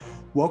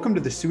Welcome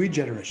to the Sui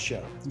Generis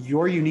Show,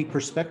 your unique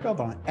perspective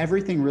on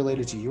everything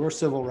related to your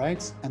civil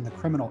rights and the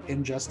criminal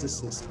injustice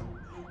system.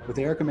 With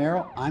Erica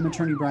Merrill, I'm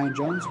attorney Brian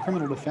Jones,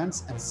 criminal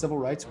defense and civil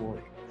rights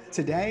warrior.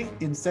 Today,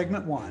 in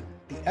segment 1,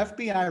 the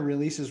FBI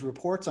releases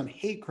reports on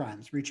hate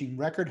crimes reaching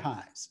record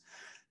highs.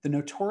 The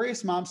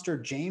notorious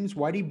mobster James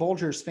Whitey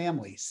Bulger's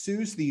family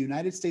sues the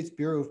United States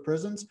Bureau of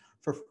Prisons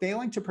for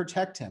failing to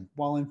protect him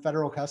while in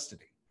federal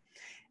custody.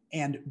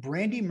 And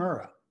Brandy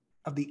Murah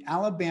of the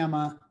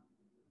Alabama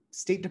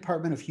State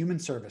Department of Human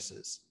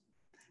Services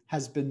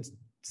has been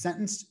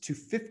sentenced to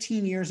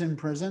 15 years in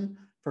prison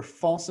for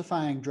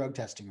falsifying drug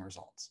testing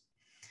results.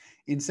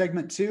 In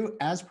segment 2,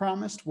 as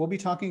promised, we'll be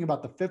talking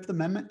about the Fifth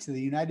Amendment to the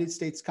United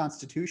States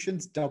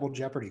Constitution's double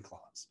jeopardy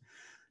clause.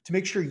 To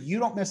make sure you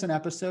don't miss an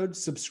episode,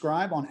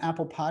 subscribe on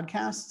Apple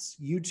Podcasts,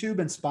 YouTube,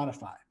 and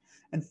Spotify,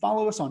 and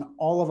follow us on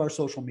all of our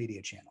social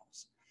media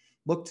channels.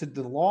 Look to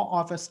the law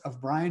office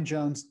of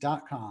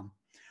brianjones.com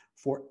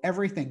for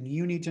everything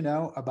you need to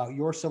know about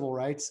your civil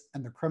rights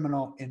and the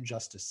criminal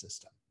injustice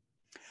system.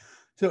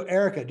 So,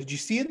 Erica, did you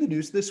see in the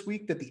news this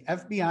week that the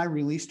FBI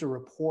released a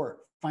report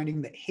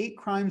finding that hate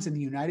crimes in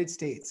the United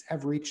States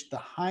have reached the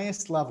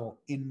highest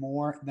level in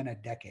more than a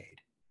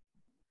decade?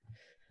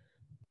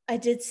 I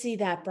did see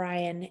that,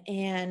 Brian,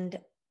 and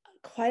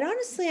quite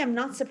honestly, I'm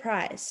not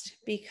surprised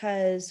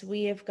because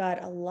we have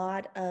got a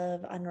lot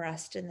of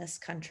unrest in this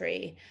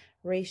country,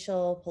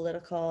 racial,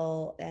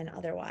 political, and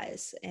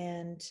otherwise.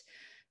 And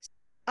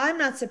I'm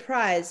not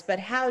surprised, but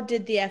how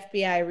did the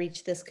FBI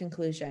reach this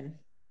conclusion?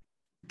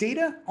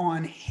 Data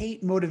on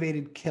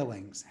hate-motivated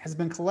killings has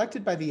been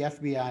collected by the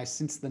FBI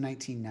since the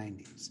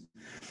 1990s.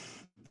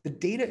 The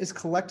data is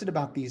collected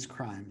about these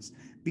crimes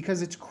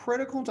because it's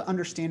critical to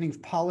understanding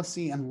if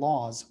policy and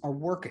laws are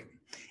working.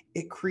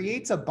 It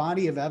creates a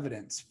body of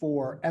evidence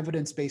for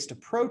evidence-based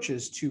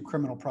approaches to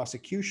criminal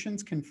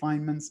prosecutions,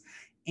 confinements,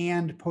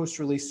 and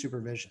post-release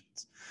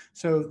supervisions.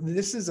 So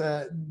this is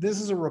a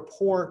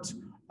report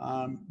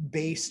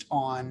based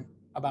on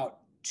about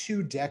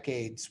 2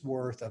 decades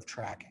worth of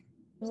tracking.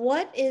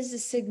 What is the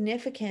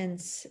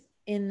significance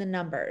in the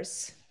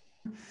numbers?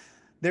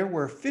 There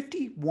were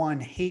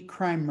 51 hate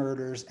crime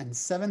murders and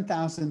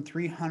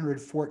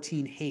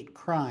 7,314 hate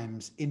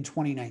crimes in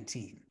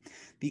 2019.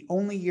 The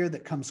only year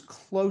that comes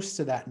close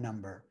to that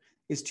number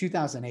is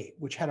 2008,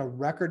 which had a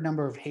record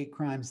number of hate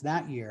crimes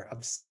that year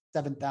of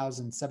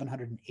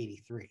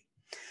 7,783.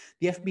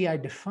 The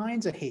FBI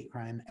defines a hate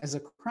crime as a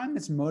crime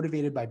that's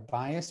motivated by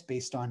bias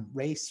based on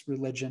race,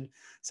 religion,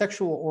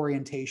 sexual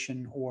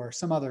orientation, or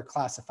some other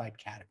classified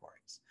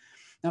categories.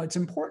 Now, it's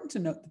important to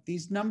note that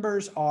these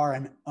numbers are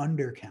an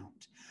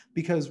undercount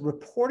because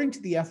reporting to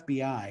the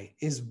FBI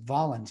is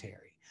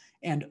voluntary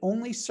and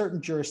only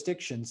certain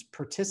jurisdictions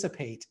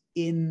participate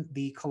in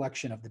the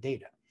collection of the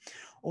data.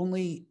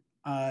 Only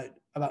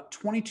about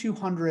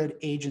 2,200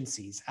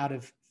 agencies out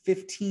of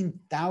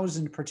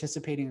 15,000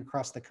 participating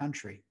across the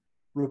country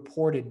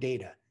reported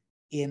data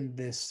in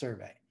this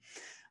survey.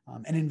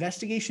 An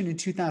investigation in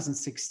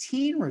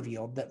 2016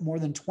 revealed that more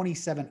than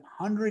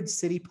 2,700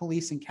 city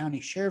police and county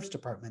sheriff's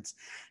departments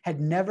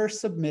had never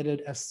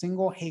submitted a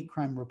single hate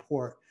crime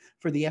report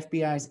for the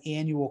FBI's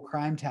annual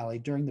crime tally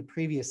during the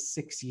previous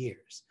 6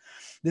 years.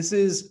 This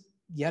is,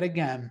 yet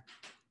again,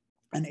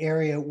 an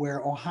area where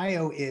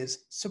Ohio is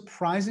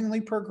surprisingly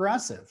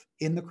progressive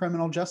in the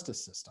criminal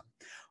justice system.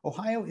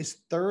 Ohio is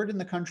 3rd in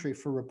the country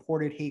for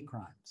reported hate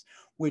crimes,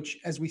 which,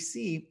 as we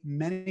see,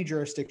 many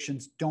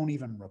jurisdictions don't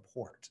even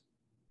report.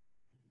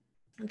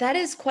 That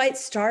is quite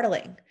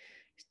startling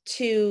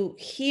to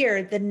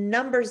hear the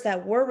numbers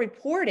that were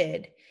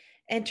reported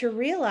and to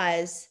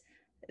realize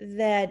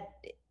that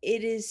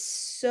it is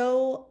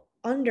so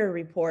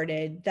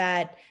underreported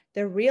that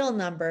the real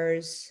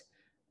numbers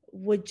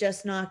would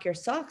just knock your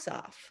socks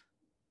off.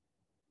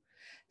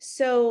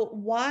 So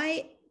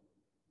why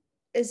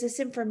is this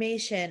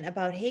information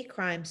about hate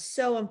crimes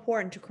so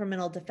important to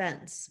criminal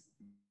defense?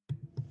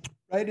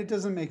 Right? It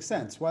doesn't make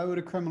sense. Why would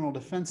a criminal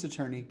defense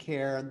attorney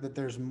care that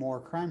there's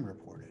more crime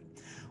reported?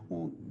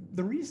 Well,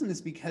 the reason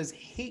is because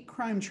hate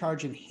crime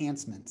charge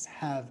enhancements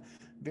have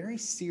very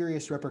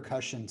serious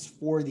repercussions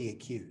for the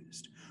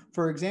accused.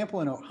 For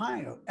example, in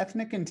Ohio,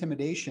 ethnic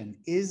intimidation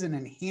is an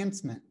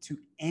enhancement to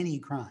any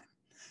crime.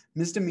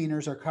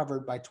 Misdemeanors are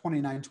covered by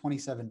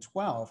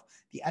 292712,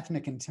 the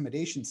ethnic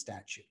intimidation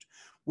statute,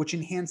 which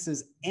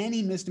enhances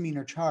any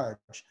misdemeanor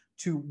charge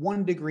to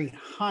 1 degree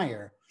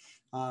higher.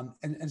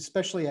 And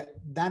especially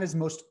that is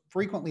most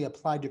frequently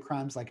applied to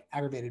crimes like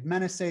aggravated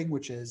menacing,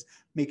 which is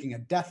making a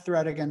death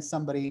threat against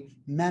somebody,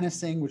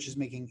 menacing, which is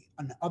making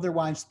an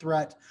otherwise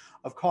threat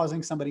of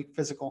causing somebody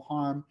physical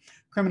harm,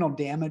 criminal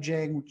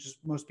damaging, which is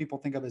most people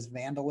think of as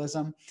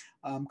vandalism,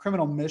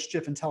 criminal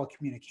mischief, and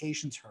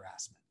telecommunications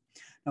harassment.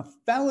 Now,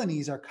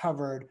 felonies are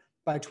covered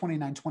by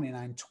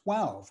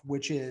 292912,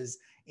 which is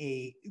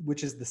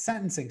the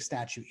sentencing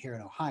statute here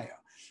in Ohio.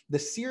 The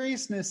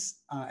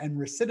seriousness and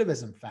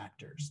recidivism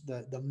factors,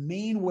 the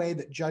main way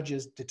that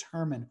judges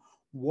determine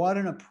what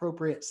an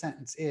appropriate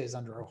sentence is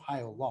under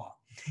Ohio law,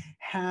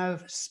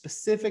 have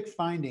specific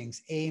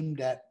findings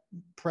aimed at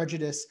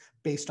prejudice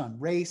based on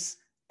race,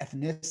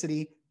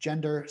 ethnicity,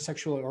 gender,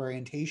 sexual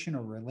orientation,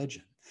 or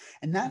religion.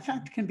 And that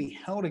fact can be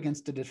held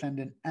against a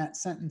defendant at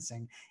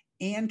sentencing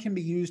and can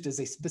be used as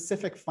a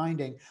specific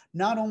finding,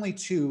 not only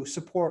to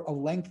support a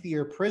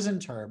lengthier prison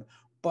term,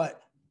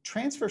 but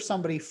transfer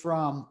somebody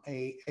from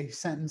a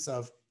sentence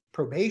of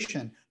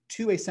probation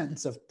to a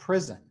sentence of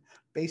prison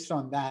based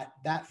on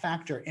that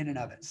factor in and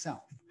of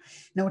itself.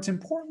 Now, it's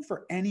important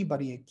for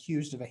anybody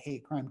accused of a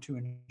hate crime to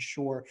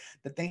ensure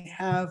that they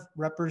have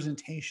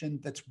representation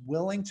that's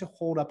willing to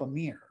hold up a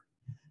mirror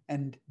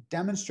and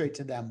demonstrate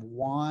to them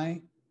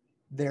why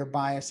their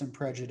bias and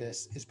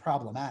prejudice is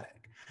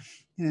problematic.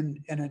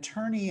 And an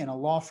attorney in a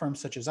law firm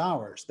such as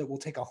ours that will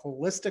take a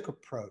holistic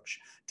approach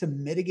to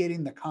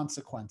mitigating the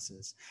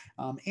consequences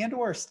and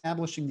or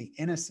establishing the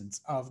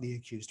innocence of the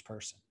accused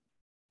person.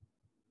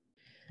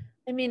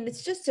 I mean,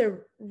 it's just a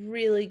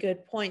really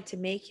good point to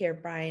make here,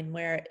 Brian,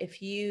 where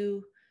if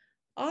you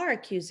are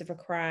accused of a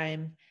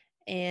crime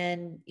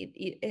and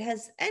it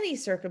has any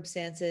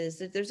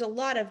circumstances, there's a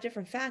lot of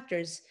different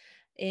factors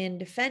in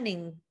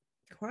defending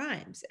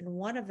crimes. And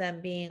one of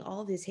them being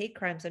all these hate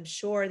crimes. I'm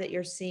sure that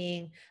you're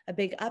seeing a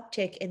big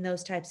uptick in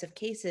those types of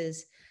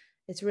cases.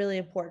 It's really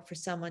important for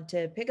someone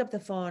to pick up the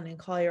phone and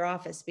call your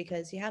office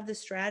because you have the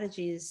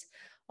strategies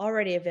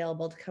already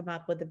available to come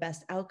up with the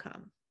best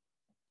outcome.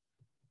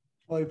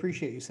 Well, I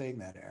appreciate you saying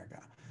that,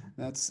 Erica.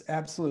 That's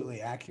absolutely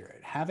accurate.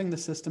 Having the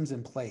systems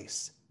in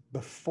place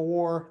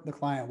before the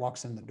client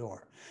walks in the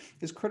door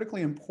is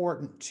critically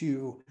important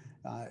to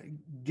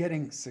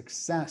getting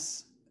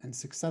success and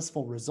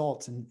successful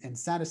results and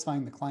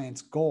satisfying the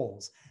client's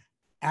goals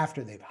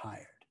after they've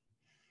hired.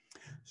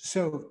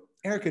 So,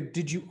 Erica,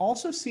 did you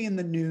also see in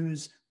the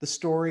news the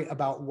story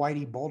about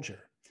Whitey Bulger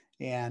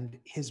and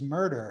his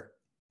murder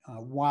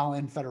while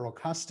in federal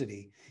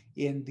custody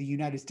in the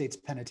United States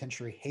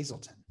Penitentiary,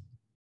 Hazleton?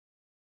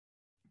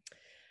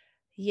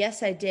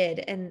 Yes, I did.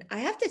 And I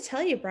have to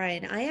tell you,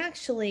 Brian, I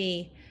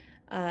actually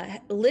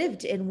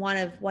lived in one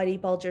of Whitey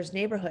Bulger's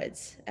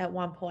neighborhoods at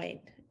one point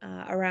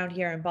around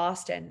here in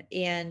Boston.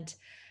 And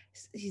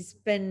he's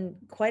been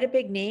quite a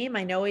big name.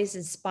 I know he's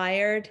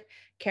inspired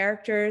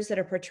characters that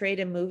are portrayed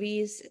in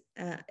movies.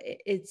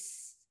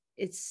 It's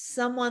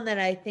someone that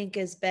I think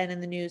has been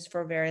in the news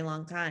for a very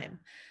long time.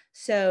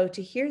 So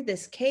to hear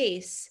this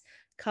case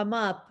come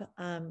up,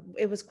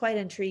 it was quite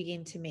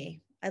intriguing to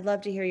me. I'd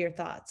love to hear your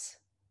thoughts.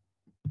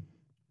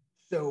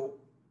 So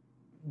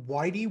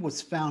Whitey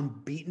was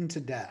found beaten to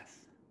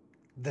death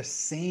the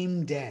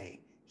same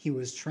day he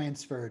was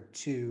transferred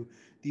to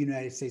the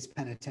United States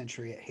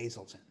Penitentiary at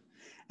Hazleton.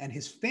 And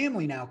his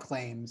family now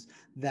claims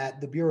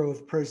that the Bureau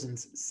of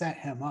Prisons set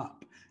him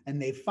up,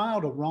 and they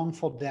filed a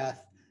wrongful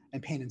death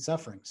and pain and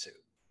suffering suit.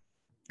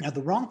 Now,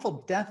 the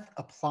wrongful death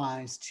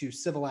applies to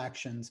civil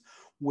actions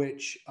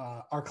which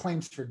are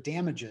claims for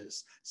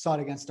damages sought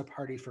against a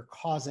party for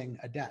causing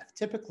a death,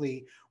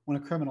 typically when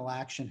a criminal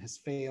action has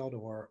failed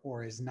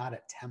or is not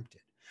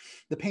attempted.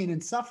 The pain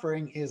and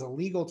suffering is a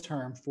legal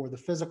term for the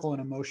physical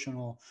and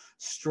emotional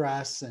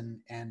stress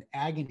and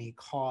agony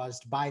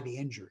caused by the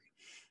injury.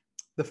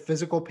 The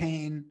physical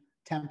pain,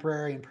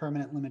 temporary and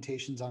permanent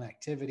limitations on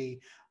activity,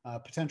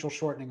 potential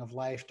shortening of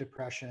life,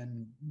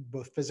 depression,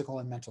 both physical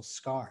and mental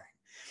scarring.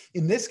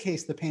 In this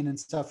case, the pain and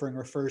suffering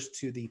refers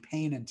to the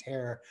pain and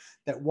terror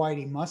that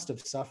Whitey must have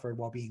suffered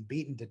while being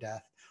beaten to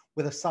death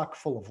with a sock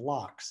full of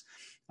locks,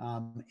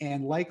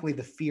 and likely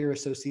the fear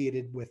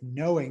associated with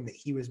knowing that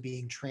he was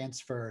being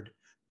transferred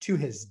to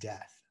his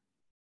death.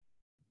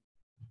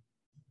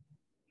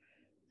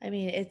 I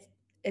mean,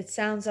 it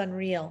sounds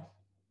unreal.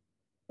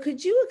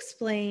 Could you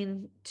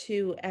explain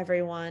to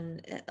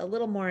everyone a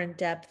little more in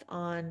depth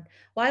on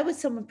why would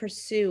someone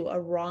pursue a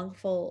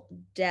wrongful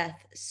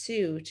death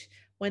suit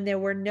when there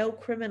were no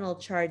criminal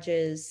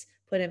charges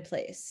put in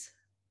place?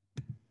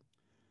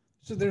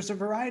 So there's a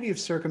variety of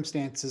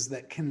circumstances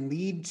that can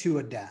lead to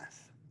a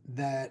death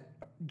that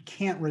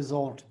can't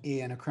result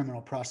in a criminal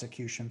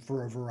prosecution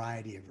for a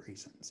variety of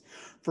reasons.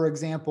 For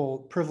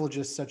example,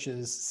 privileges such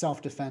as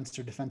self-defense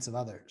or defense of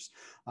others,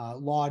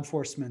 law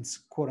enforcement's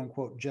quote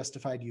unquote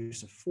justified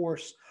use of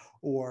force,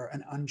 or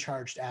an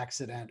uncharged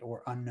accident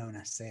or unknown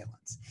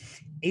assailants.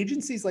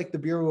 Agencies like the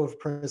Bureau of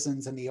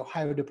Prisons and the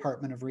Ohio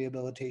Department of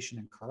Rehabilitation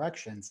and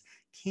Corrections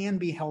can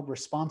be held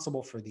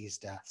responsible for these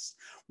deaths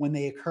when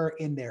they occur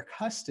in their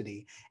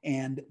custody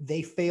and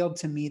they failed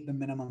to meet the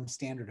minimum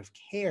standard of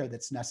care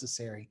that's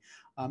necessary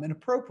and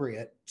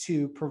appropriate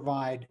to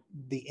provide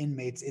the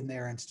inmates in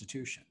their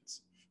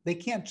institutions. They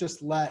can't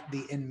just let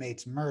the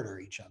inmates murder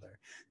each other.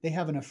 They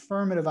have an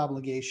affirmative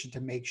obligation to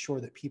make sure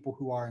that people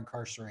who are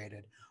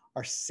incarcerated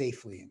are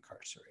safely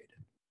incarcerated.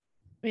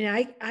 I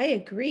mean, I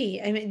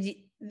agree. I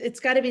mean,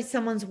 it's got to be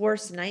someone's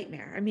worst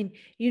nightmare. I mean,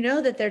 you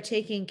know that they're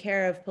taking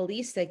care of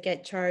police that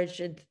get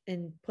charged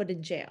and put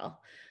in jail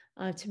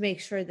to make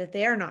sure that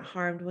they are not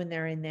harmed when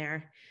they're in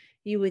there.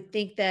 You would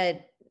think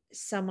that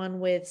someone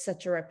with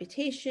such a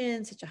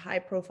reputation, such a high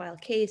profile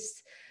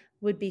case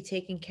would be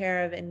taken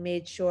care of and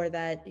made sure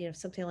that, you know,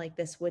 something like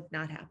this would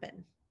not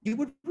happen. You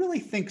would really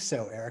think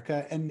so,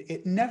 Erica, and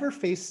it never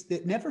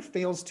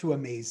fails to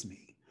amaze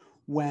me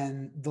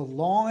when the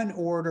law and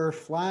order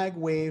flag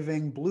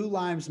waving Blue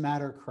Lives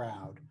Matter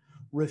crowd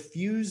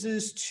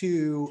refuses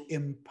to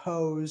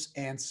impose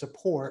and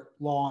support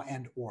law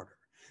and order.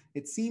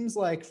 It seems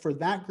like for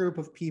that group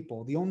of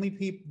people, the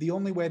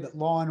only way that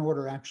law and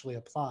order actually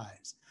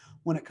applies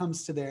when it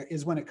comes to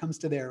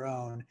their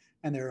own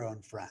and their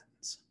own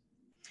friends.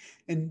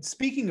 And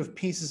speaking of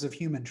pieces of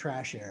human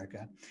trash,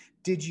 Erica,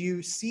 did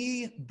you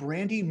see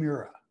Brandy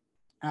Murah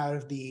out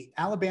of the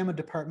Alabama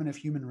Department of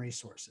Human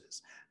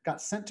Resources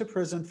got sent to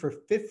prison for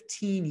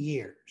 15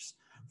 years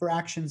for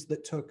actions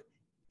that took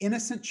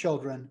innocent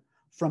children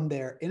from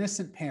their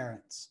innocent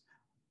parents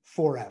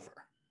forever?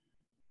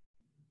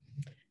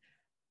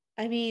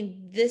 I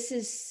mean, this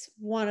is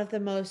one of the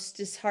most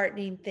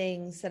disheartening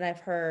things that I've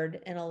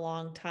heard in a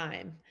long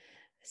time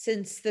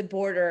since the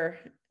border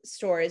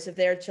stories of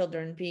their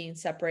children being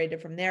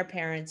separated from their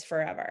parents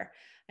forever.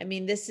 I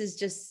mean, this is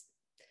just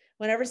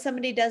whenever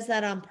somebody does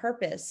that on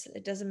purpose,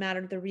 it doesn't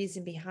matter the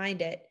reason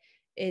behind it.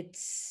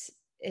 It's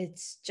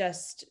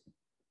just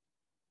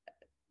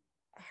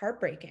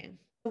heartbreaking.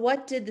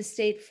 What did the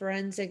state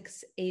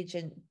forensics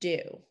agent do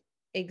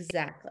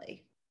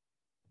exactly?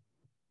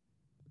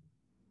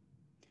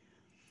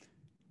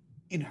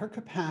 In her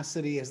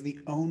capacity as the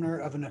owner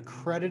of an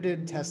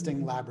accredited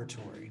testing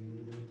laboratory,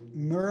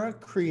 Murah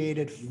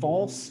created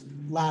false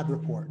lab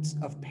reports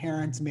of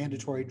parents'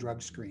 mandatory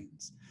drug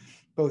screens,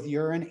 both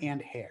urine and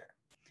hair,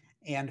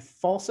 and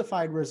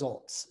falsified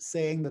results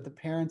saying that the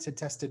parents had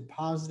tested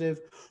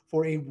positive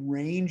for a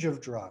range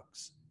of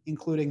drugs,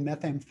 including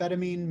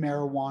methamphetamine,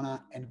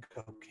 marijuana, and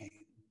cocaine.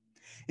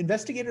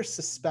 Investigators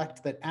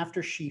suspect that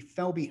after she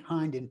fell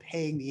behind in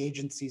paying the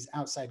agency's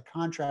outside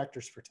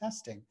contractors for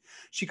testing,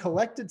 she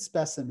collected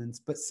specimens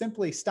but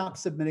simply stopped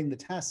submitting the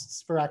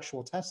tests for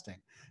actual testing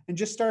and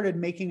just started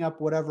making up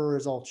whatever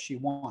results she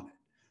wanted.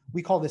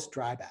 We call this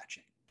dry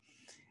batching.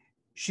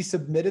 She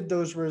submitted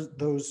those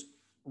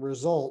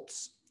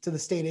results to the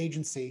state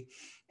agency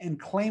and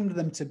claimed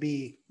them to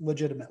be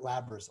legitimate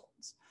lab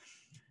results.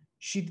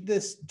 She did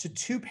this to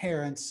two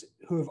parents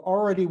who have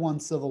already won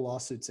civil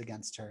lawsuits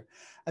against her,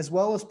 as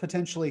well as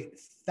potentially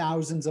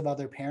thousands of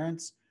other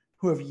parents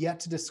who have yet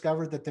to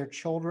discover that their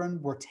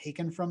children were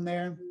taken from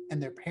there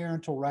and their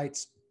parental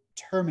rights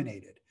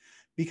terminated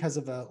because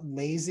of a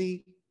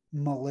lazy,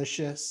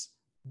 malicious,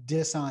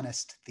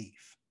 dishonest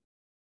thief.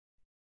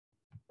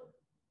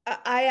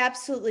 I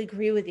absolutely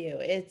agree with you.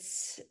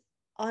 It's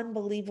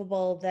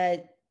unbelievable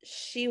that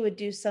she would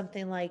do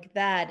something like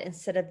that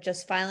instead of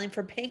just filing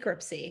for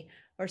bankruptcy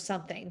or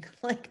something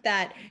like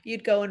that.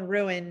 You'd go and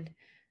ruin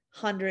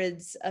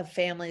hundreds of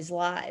families'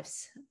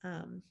 lives.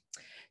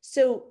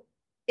 So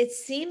it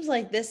seems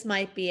like this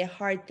might be a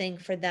hard thing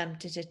for them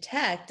to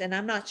detect. And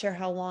I'm not sure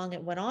how long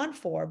it went on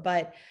for,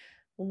 but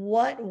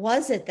what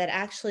was it that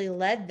actually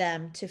led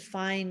them to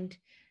find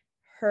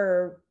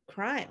her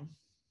crime?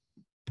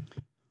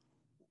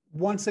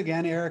 Once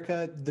again,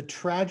 Erica, the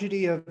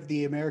tragedy of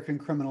the American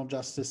criminal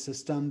justice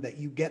system that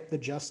you get the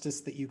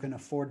justice that you can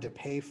afford to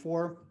pay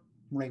for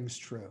rings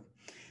true.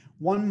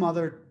 One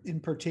mother in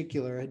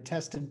particular had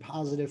tested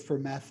positive for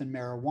meth and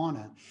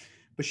marijuana,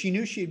 but she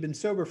knew she had been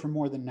sober for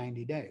more than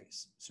 90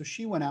 days. So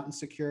she went out and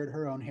secured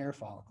her own hair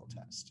follicle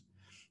test.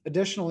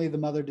 Additionally, the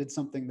mother did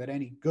something that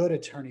any good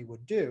attorney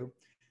would do.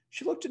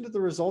 She looked into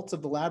the results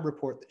of the lab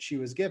report that she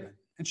was given,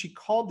 and she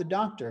called the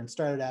doctor and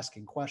started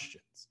asking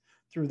questions.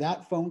 Through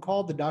that phone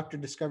call, the doctor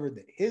discovered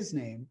that his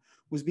name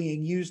was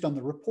being used on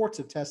the reports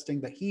of testing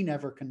that he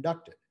never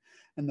conducted,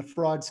 and the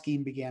fraud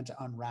scheme began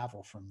to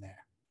unravel from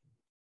there.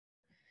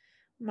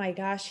 My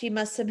gosh, he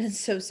must have been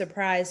so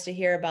surprised to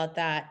hear about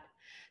that.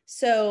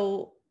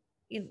 So,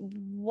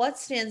 what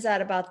stands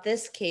out about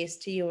this case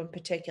to you in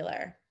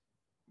particular?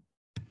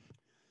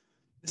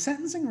 The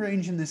sentencing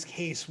range in this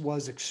case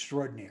was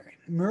extraordinary.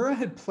 Murah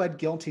had pled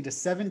guilty to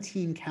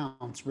 17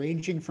 counts,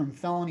 ranging from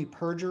felony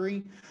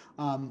perjury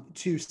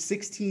to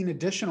 16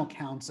 additional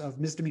counts of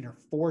misdemeanor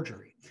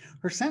forgery.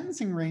 Her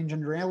sentencing range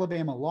under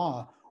Alabama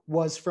law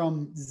was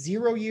from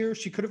 0 years,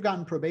 she could have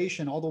gotten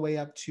probation, all the way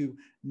up to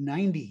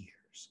 90 years.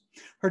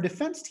 Her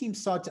defense team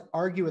sought to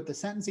argue at the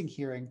sentencing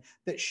hearing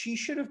that she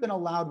should have been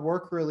allowed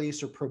work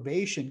release or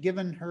probation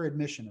given her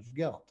admission of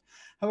guilt.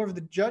 However,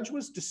 the judge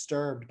was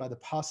disturbed by the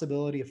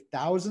possibility of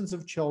thousands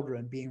of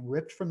children being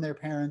ripped from their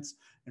parents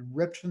and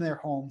ripped from their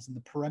homes, and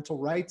the parental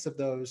rights of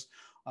those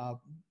uh,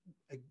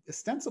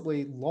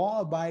 ostensibly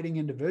law-abiding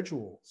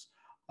individuals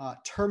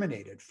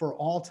terminated for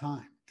all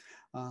time.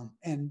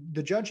 And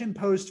the judge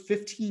imposed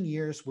 15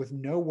 years with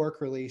no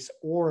work release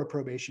or a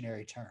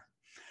probationary term.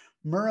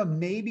 Murah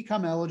may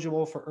become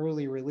eligible for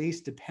early release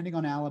depending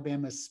on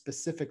Alabama's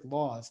specific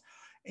laws,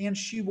 and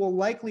she will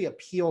likely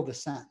appeal the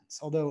sentence,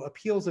 although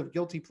appeals of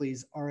guilty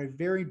pleas are a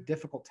very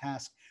difficult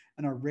task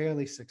and are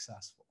rarely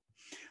successful.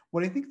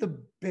 What I think the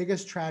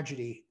biggest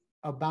tragedy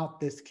about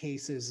this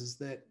case is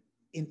that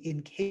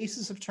in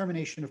cases of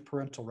termination of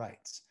parental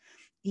rights,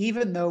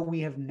 even though we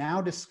have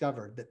now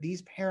discovered that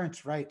these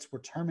parents' rights were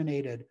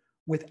terminated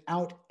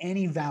without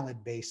any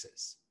valid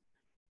basis,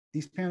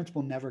 these parents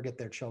will never get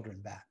their children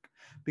back,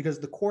 because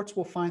the courts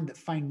will find that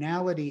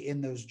finality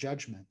in those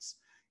judgments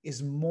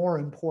is more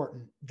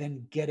important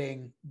than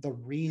getting the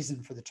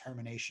reason for the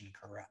termination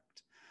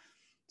correct.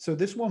 So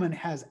this woman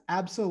has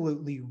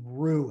absolutely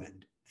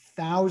ruined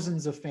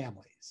thousands of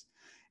families.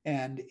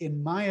 And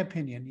in my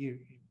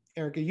opinion,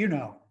 Erica,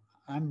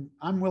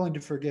 I'm willing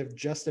to forgive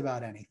just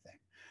about anything.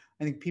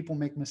 I think people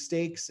make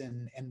mistakes,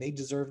 and they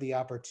deserve the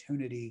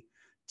opportunity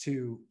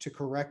to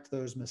correct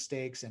those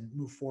mistakes and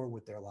move forward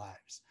with their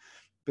lives.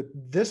 But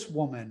this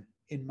woman,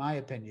 in my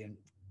opinion,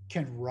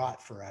 can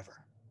rot forever.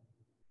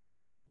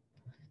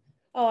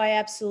 Oh, I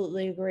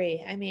absolutely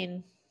agree. I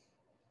mean,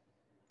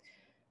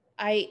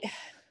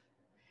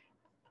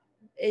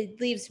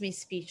 it leaves me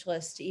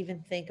speechless to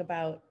even think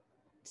about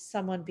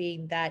someone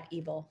being that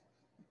evil.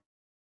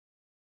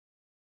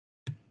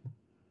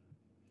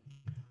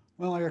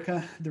 Well,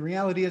 Erica, the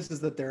reality is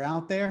that they're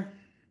out there,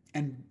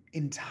 and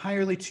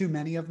entirely too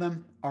many of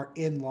them are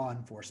in law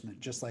enforcement,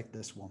 just like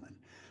this woman,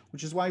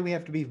 which is why we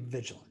have to be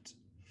vigilant.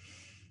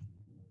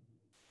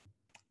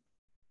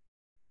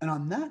 And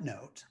on that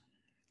note,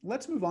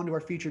 let's move on to our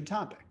featured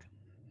topic.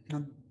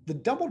 Now, the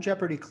Double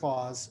Jeopardy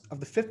Clause of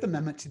the Fifth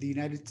Amendment to the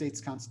United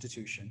States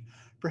Constitution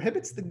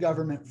prohibits the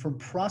government from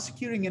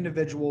prosecuting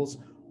individuals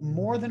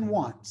more than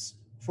once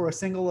for a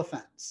single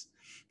offense,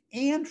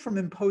 and from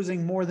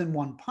imposing more than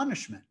one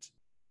punishment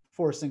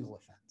for a single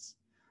offense.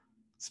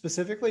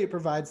 Specifically, it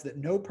provides that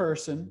no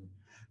person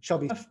shall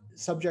be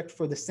subject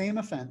for the same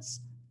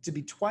offense to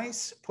be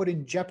twice put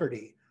in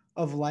jeopardy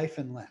of life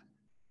and limb.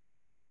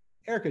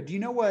 Erica, do you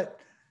know what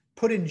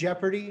put in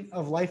jeopardy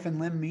of life and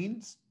limb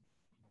means?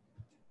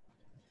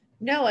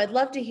 No, I'd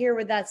love to hear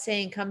where that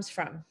saying comes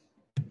from.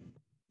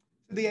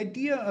 The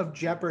idea of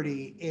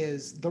jeopardy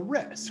is the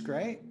risk,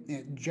 right?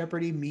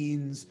 Jeopardy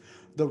means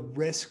the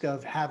risk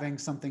of having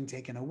something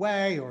taken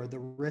away or the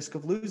risk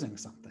of losing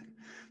something.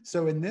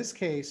 So in this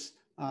case,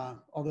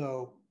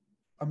 although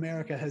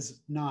America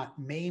has not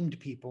maimed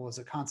people as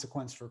a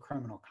consequence for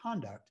criminal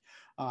conduct,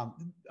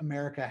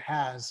 America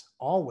has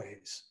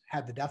always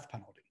had the death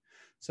penalty.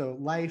 So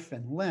life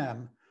and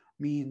limb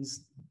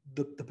means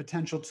the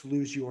potential to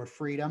lose your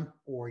freedom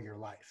or your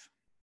life.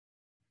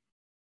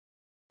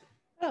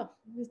 Oh,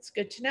 it's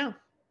good to know.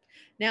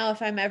 Now,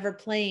 if I'm ever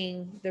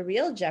playing the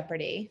real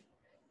Jeopardy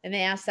and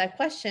they ask that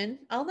question,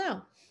 I'll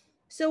know.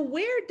 So,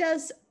 where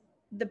does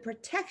the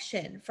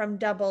protection from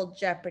double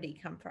jeopardy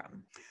come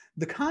from?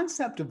 The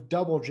concept of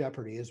double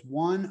jeopardy is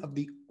one of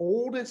the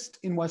oldest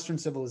in Western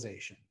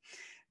civilization.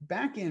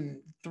 Back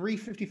in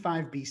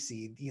 355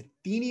 BC, the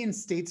Athenian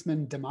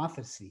statesman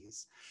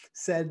Demosthenes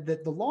said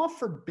that the law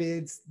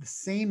forbids the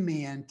same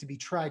man to be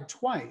tried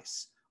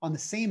twice on the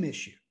same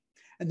issue.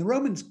 And the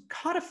Romans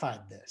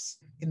codified this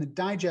in the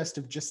Digest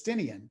of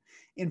Justinian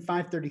in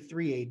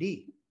 533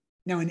 AD.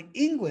 Now, in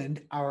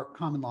England, our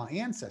common law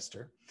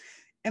ancestor,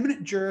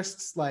 eminent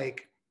jurists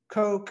like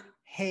Coke,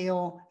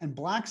 Hale, and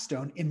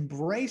Blackstone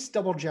embraced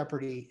double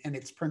jeopardy and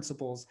its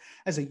principles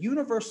as a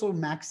universal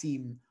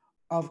maxim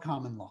of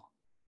common law.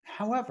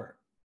 However,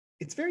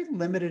 it's very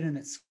limited in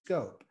its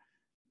scope,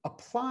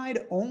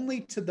 applied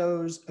only to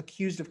those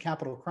accused of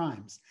capital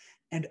crimes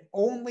and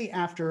only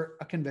after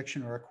a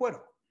conviction or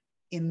acquittal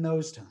in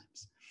those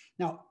times.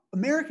 Now,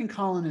 American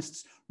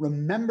colonists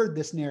remembered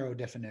this narrow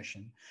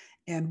definition,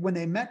 and when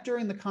they met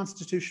during the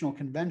Constitutional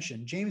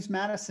Convention, James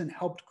Madison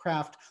helped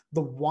craft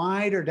the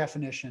wider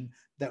definition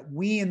that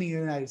we in the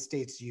United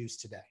States use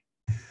today.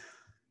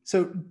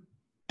 So,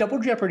 double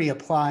jeopardy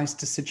applies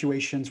to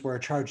situations where a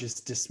charge is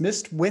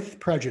dismissed with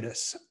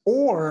prejudice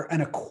or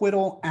an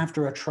acquittal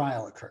after a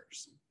trial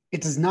occurs.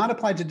 It does not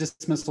apply to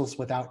dismissals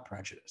without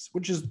prejudice,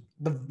 which is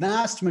the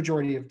vast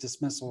majority of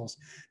dismissals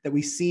that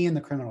we see in the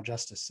criminal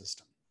justice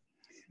system.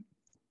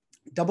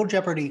 Double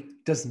jeopardy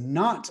does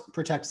not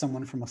protect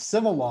someone from a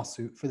civil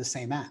lawsuit for the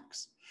same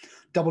acts.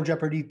 Double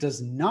jeopardy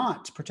does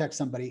not protect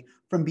somebody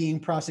from being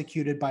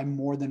prosecuted by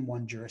more than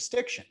one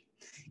jurisdiction.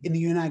 In the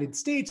United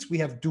States, we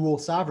have dual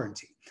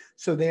sovereignty.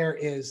 So there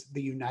is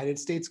the United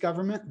States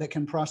government that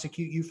can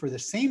prosecute you for the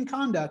same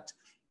conduct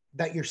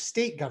that your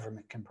state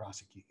government can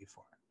prosecute you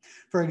for.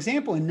 For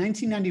example, in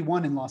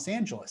 1991 in Los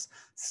Angeles,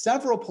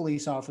 several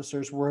police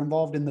officers were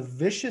involved in the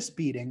vicious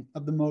beating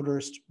of the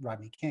motorist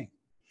Rodney King.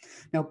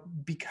 Now,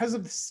 because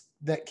of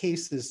that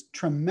case's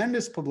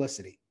tremendous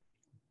publicity,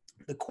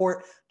 the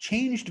court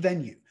changed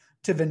venue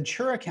to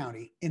Ventura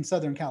County in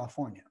Southern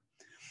California.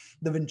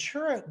 The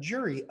Ventura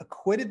jury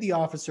acquitted the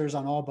officers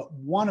on all but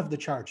one of the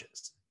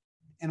charges.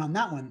 And on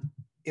that one,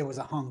 it was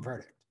a hung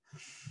verdict.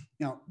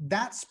 Now,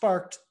 that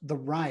sparked the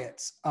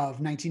riots of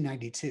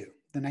 1992,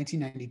 the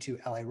 1992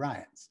 LA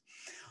riots.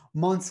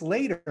 Months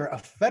later, a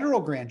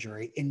federal grand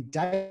jury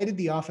indicted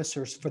the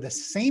officers for the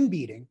same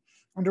beating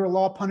under a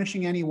law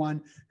punishing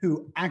anyone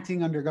who,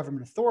 acting under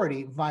government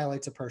authority,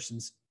 violates a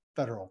person's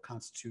federal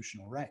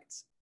constitutional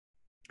rights.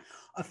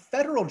 A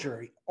federal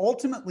jury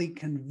ultimately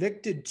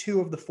convicted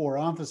two of the four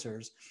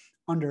officers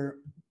under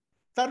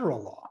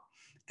federal law,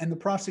 and the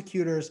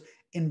prosecutors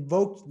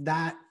invoked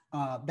that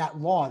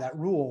law, that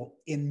rule,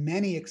 in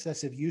many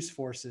excessive use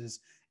forces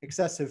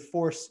excessive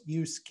force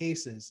use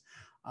cases,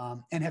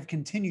 and have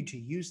continued to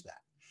use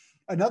that.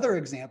 Another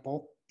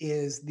example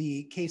is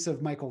the case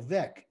of Michael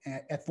Vick,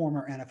 a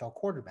former NFL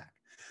quarterback.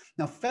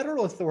 Now,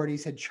 federal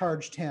authorities had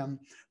charged him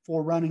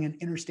for running an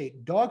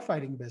interstate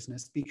dogfighting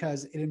business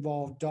because it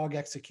involved dog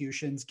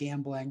executions,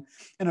 gambling,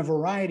 and a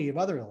variety of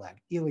other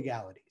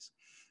illegalities.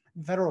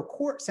 The federal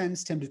court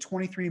sentenced him to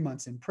 23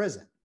 months in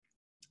prison.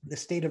 The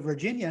state of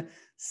Virginia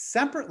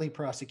separately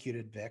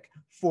prosecuted Vick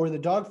for the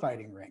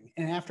dogfighting ring.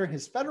 And after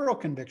his federal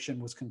conviction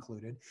was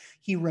concluded,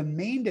 he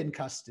remained in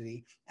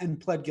custody and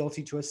pled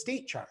guilty to a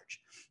state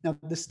charge. Now,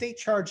 the state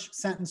charge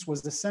sentence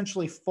was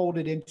essentially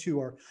folded into,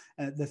 or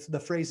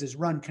the phrase is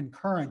run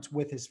concurrent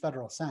with his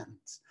federal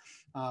sentence.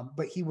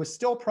 But he was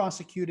still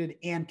prosecuted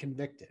and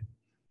convicted.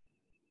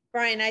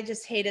 Brian, I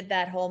just hated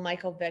that whole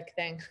Michael Vick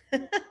thing.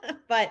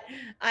 But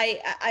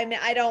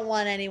I don't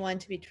want anyone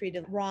to be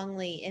treated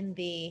wrongly in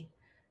the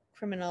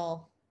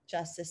criminal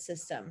justice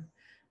system.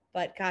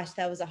 But gosh,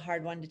 that was a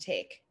hard one to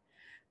take.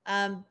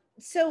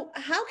 So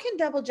how can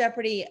double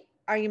jeopardy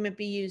argument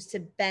be used to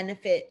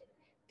benefit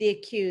the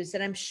accused?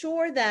 And I'm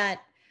sure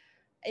that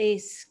a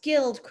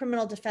skilled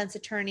criminal defense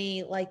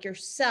attorney like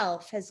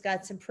yourself has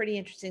got some pretty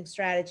interesting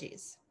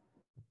strategies.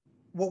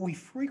 What we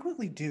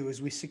frequently do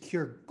is we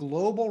secure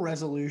global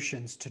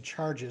resolutions to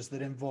charges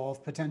that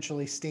involve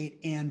potentially state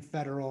and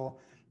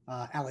federal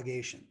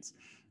allegations.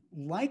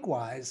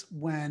 Likewise,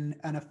 when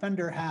an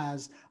offender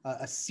has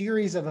a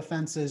series of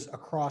offenses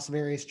across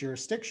various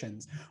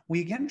jurisdictions, we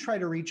again try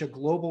to reach a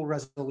global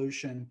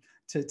resolution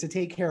to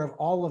take care of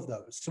all of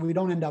those, so we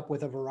don't end up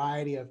with a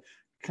variety of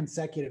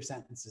consecutive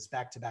sentences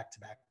back to back to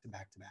back to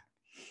back to back.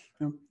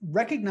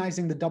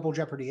 Recognizing the double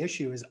jeopardy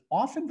issue is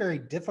often very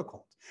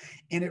difficult,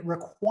 and it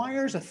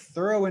requires a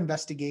thorough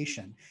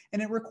investigation,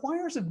 and it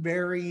requires a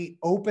very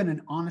open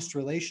and honest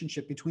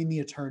relationship between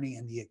the attorney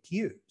and the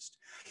accused.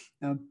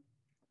 Now,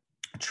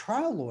 a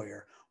trial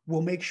lawyer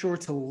will make sure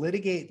to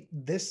litigate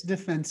this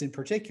defense in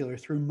particular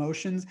through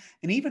motions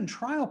and even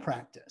trial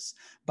practice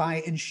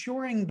by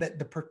ensuring that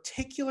the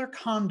particular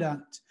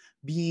conduct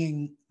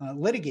being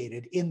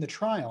litigated in the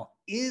trial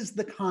is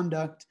the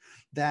conduct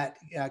that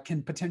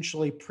can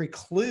potentially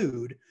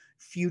preclude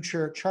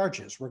future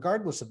charges,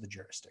 regardless of the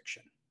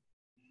jurisdiction.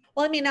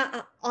 Well, I mean,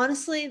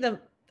 honestly,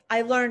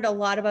 I learned a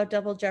lot about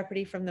double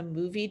jeopardy from the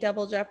movie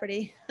Double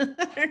Jeopardy. I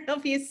don't know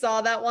if you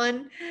saw that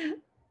one,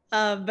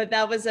 but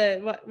that was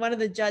one of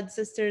the Judd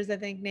sisters. I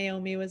think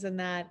Naomi was in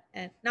that,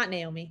 and not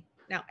Naomi.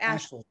 No,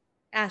 Ashley.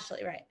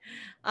 Ashley, right?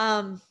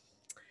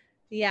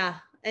 Yeah,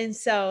 and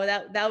so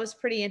that was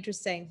pretty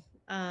interesting.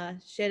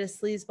 She had a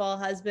sleazeball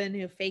husband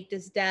who faked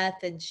his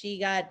death, and she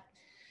got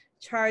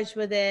charged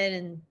with it.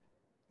 And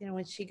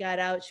when she got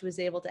out, she was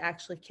able to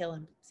actually kill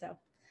him. So,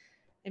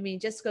 I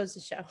mean, just goes to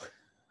show.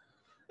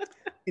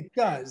 It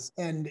does.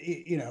 And,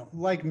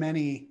 like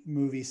many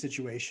movie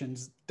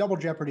situations, double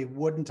jeopardy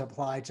wouldn't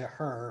apply to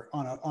her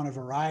on a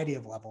variety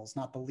of levels,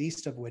 not the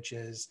least of which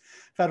is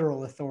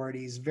federal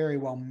authorities very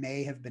well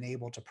may have been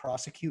able to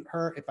prosecute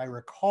her. If I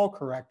recall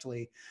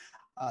correctly,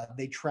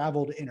 they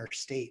traveled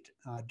interstate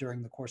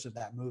during the course of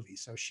that movie.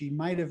 So she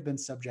might have been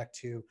subject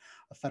to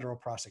a federal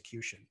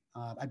prosecution.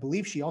 I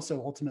believe she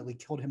also ultimately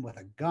killed him with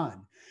a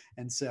gun.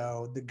 And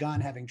so the gun,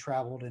 having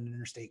traveled in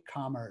interstate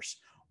commerce,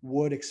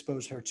 would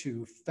expose her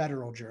to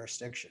federal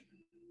jurisdiction.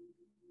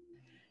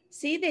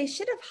 See, they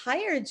should have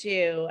hired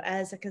you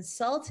as a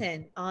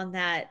consultant on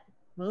that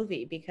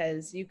movie,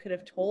 because you could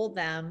have told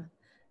them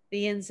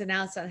the ins and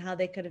outs on how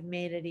they could have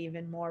made it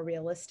even more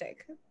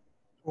realistic.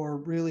 Or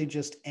really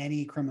just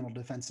any criminal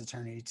defense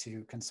attorney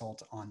to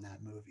consult on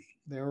that movie.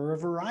 There are a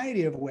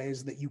variety of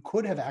ways that you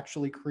could have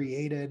actually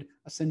created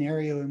a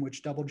scenario in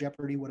which double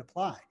jeopardy would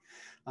apply.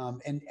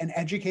 And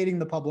educating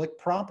the public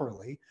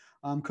properly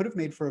could have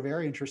made for a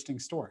very interesting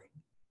story.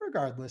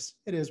 Regardless,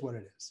 it is what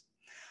it is.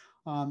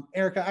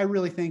 Erica, I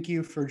really thank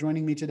you for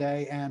joining me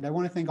today. And I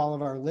want to thank all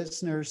of our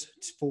listeners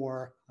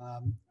for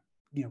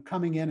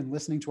coming in and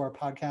listening to our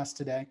podcast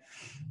today.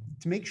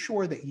 To make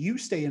sure that you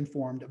stay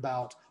informed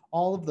about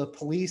all of the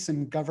police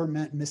and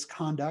government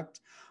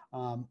misconduct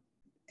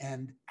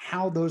and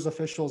how those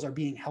officials are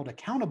being held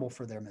accountable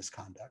for their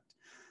misconduct,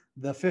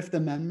 the Fifth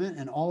Amendment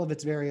and all of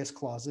its various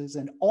clauses,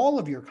 and all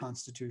of your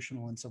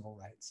constitutional and civil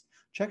rights,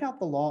 check out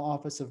the law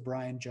office of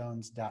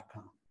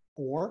brianjones.com,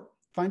 or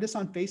find us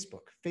on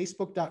Facebook,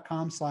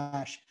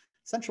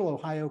 facebook.com/Central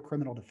Ohio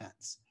Criminal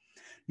Defense.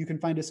 You can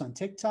find us on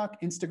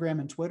TikTok, Instagram,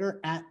 and Twitter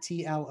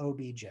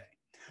 @TLOBJ.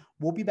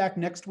 We'll be back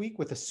next week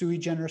with a sui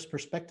generis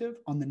perspective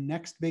on the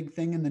next big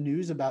thing in the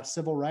news about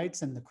civil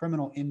rights and the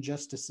criminal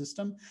injustice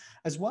system,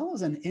 as well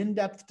as an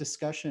in-depth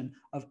discussion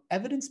of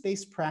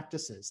evidence-based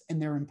practices and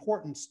their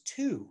importance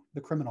to the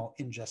criminal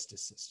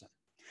injustice system.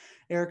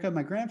 Erica,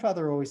 my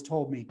grandfather always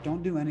told me,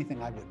 don't do anything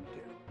I wouldn't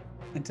do.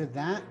 And to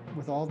that,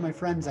 with all of my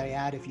friends, I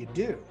add, if you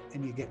do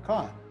and you get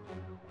caught,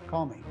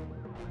 call me.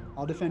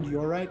 I'll defend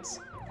your rights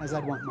as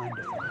I'd want mine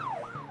defended.